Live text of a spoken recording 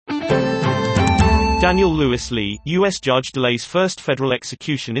Daniel Lewis Lee, U.S. judge delays first federal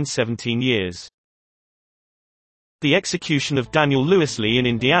execution in 17 years. The execution of Daniel Lewis Lee in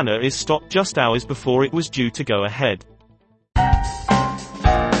Indiana is stopped just hours before it was due to go ahead.